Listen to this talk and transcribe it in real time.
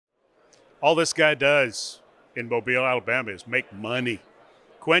All this guy does in Mobile, Alabama is make money.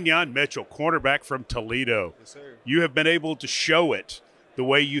 Quinyon Mitchell, cornerback from Toledo. Yes, sir. You have been able to show it the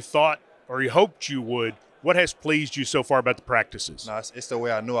way you thought or you hoped you would. What has pleased you so far about the practices? No, it's the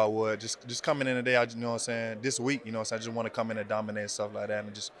way I knew I would. Just coming in today, you know what I'm saying, this week, you know what I'm saying, I just want to come in and dominate and stuff like that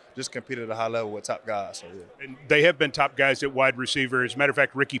and just compete at a high level with top guys. So, yeah. And they have been top guys at wide receiver. As a matter of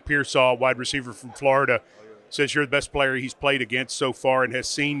fact, Ricky Pearsall, wide receiver from Florida, says you're the best player he's played against so far and has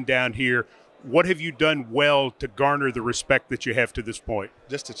seen down here. What have you done well to garner the respect that you have to this point?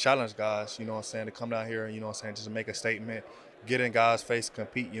 Just to challenge guys, you know what I'm saying, to come down here and, you know what I'm saying, just make a statement, get in guys' face,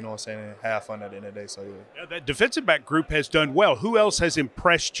 compete, you know what I'm saying, and have fun at the end of the day. So, yeah. That defensive back group has done well. Who else has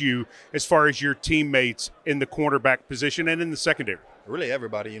impressed you as far as your teammates in the cornerback position and in the secondary? Really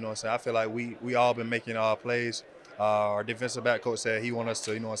everybody, you know what I'm saying. I feel like we all been making our plays. Our defensive back coach said he wants us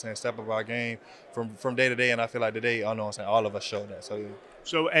to, you know what I'm saying, step up our game from day to day, and I feel like today, you know what I'm saying, all of us showed that. So, yeah.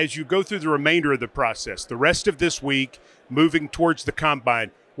 So as you go through the remainder of the process, the rest of this week, moving towards the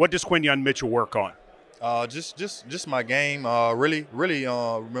combine, what does Quinyon Mitchell work on? Just my game. Really,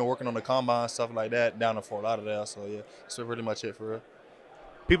 been working on the combine, stuff like that, down in Fort Lauderdale. So, yeah, that's pretty much it for real.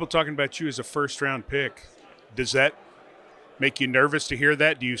 People talking about you as a first-round pick. Does that make you nervous to hear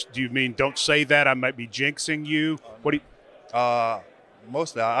that? Do you mean don't say that? I might be jinxing you. What do you?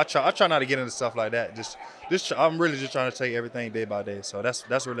 Mostly, I try not to get into stuff like that. I'm really just trying to take everything day by day. So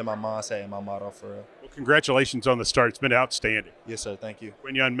that's really my mindset and my motto for real. Well, congratulations on the start. It's been outstanding. Yes, sir. Thank you.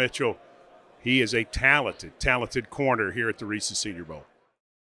 Quinyon Mitchell, he is a talented corner here at the Reese Senior Bowl.